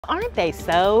Aren't they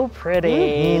so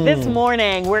pretty? This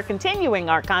morning, we're continuing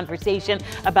our conversation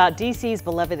about DC's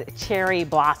beloved cherry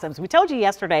blossoms. We told you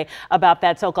yesterday about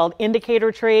that so-called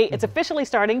indicator tree. It's officially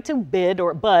starting to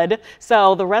bud,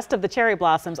 so the rest of the cherry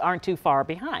blossoms aren't too far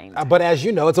behind. But as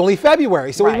you know, it's only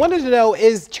February, so we wanted to know,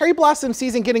 is cherry blossom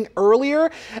season getting earlier?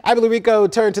 Abby Lurico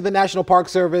turned to the National Park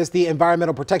Service, the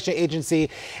Environmental Protection Agency,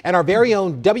 and our very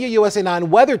own WUSA 9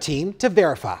 weather team to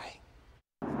verify.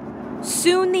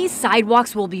 Soon these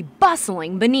sidewalks will be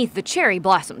bustling beneath the cherry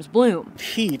blossoms' bloom.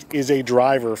 Heat is a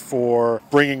driver for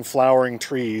bringing flowering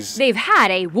trees. They've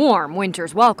had a warm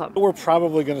winter's welcome. We're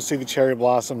probably going to see the cherry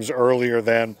blossoms earlier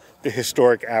than the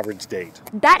historic average date.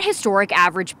 That historic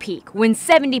average peak, when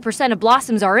 70% of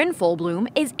blossoms are in full bloom,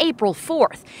 is April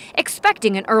 4th.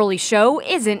 Expecting an early show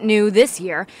isn't new this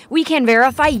year. We can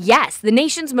verify, yes, the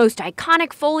nation's most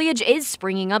iconic foliage is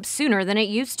springing up sooner than it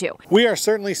used to. We are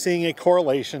certainly seeing a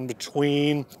correlation between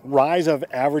rise of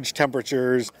average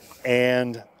temperatures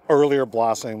and earlier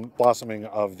blossoming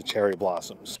of the cherry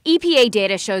blossoms. EPA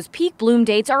data shows peak bloom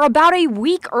dates are about a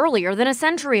week earlier than a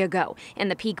century ago,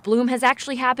 and the peak bloom has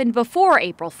actually happened before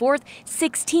April 4th,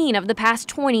 16 of the past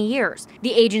 20 years.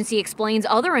 The agency explains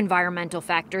other environmental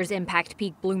factors impact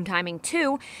peak bloom timing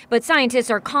too, but scientists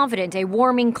are confident a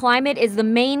warming climate is the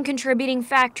main contributing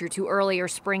factor to earlier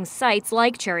spring sights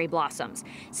like cherry blossoms.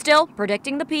 Still,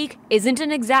 predicting the peak isn't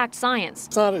an exact science.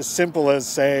 It's not as simple as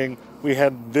saying we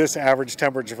had this average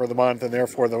temperature for the month and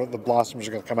therefore the blossoms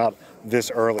are going to come out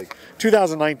this early.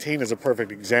 2019 is a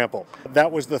perfect example.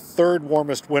 That was the third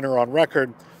warmest winter on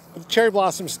record, but the cherry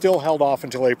blossoms still held off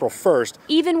until April 1st.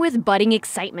 Even with budding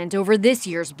excitement over this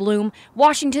year's bloom,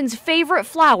 Washington's favorite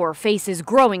flower faces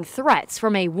growing threats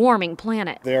from a warming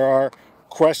planet. There are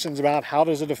questions about how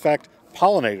does it affect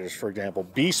pollinators, for example,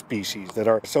 bee species that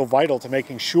are so vital to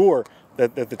making sure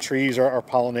that the trees are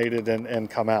pollinated and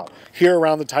come out. Here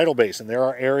around the tidal basin, there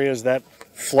are areas that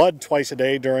flood twice a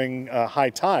day during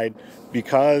high tide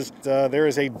because there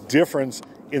is a difference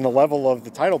in the level of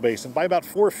the tidal basin by about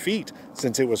 4 feet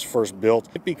since it was first built.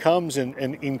 It becomes an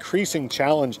increasing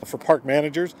challenge for park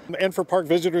managers and for park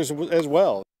visitors as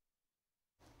well.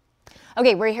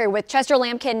 Okay, we're here with Chester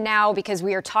Lampkin now because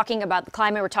we are talking about the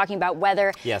climate, we're talking about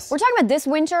weather. Yes. We're talking about this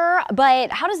winter,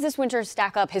 but how does this winter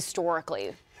stack up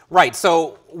historically? Right,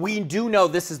 so we do know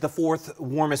this is the fourth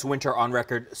warmest winter on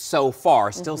record so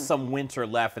far. Still some winter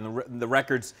left, and the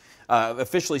records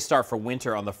officially start for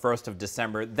winter on the 1st of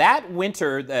December. That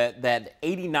winter, that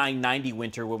 89-90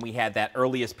 winter when we had that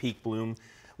earliest peak bloom,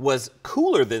 was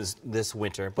cooler than this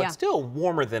winter, but still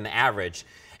warmer than average.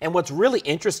 And what's really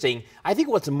interesting, I think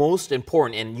what's most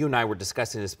important, and you and I were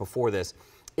discussing this before this,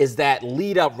 is that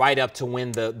lead up right up to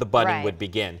when the budding would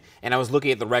begin. And I was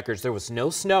looking at the records. There was no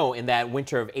snow in that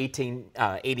winter of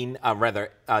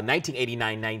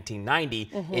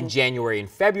 1989-1990 in January and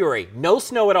February. No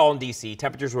snow at all in DC.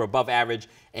 Temperatures were above average.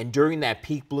 And during that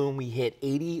peak bloom, we hit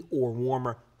 80 or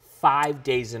warmer 5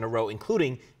 days in a row,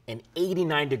 including an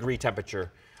 89-degree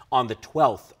temperature on the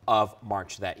 12th of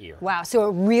March that year. Wow, so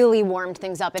it really warmed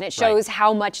things up, and it shows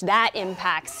how much that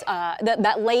impacts,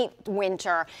 that late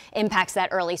winter impacts that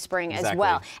early spring as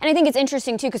well. And I think it's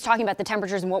interesting too, because talking about the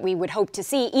temperatures and what we would hope to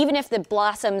see, even if the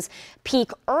blossoms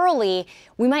peak early,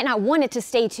 we might not want it to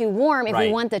stay too warm if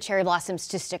we want the cherry blossoms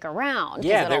to stick around.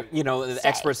 Yeah, you know, the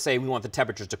experts say we want the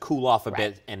temperatures to cool off a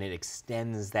bit, and it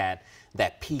extends that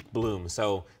peak bloom.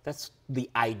 So that's the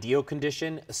ideal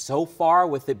condition. So far,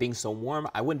 with it being so warm,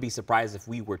 I wouldn't be surprised if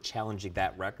we were challenging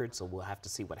that record. So we'll have to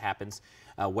see what happens.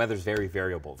 Weather's very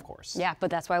variable, of course. Yeah,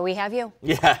 but that's why we have you.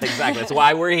 Yeah, exactly. That's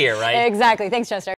why we're here, right? Exactly. Thanks, Chester.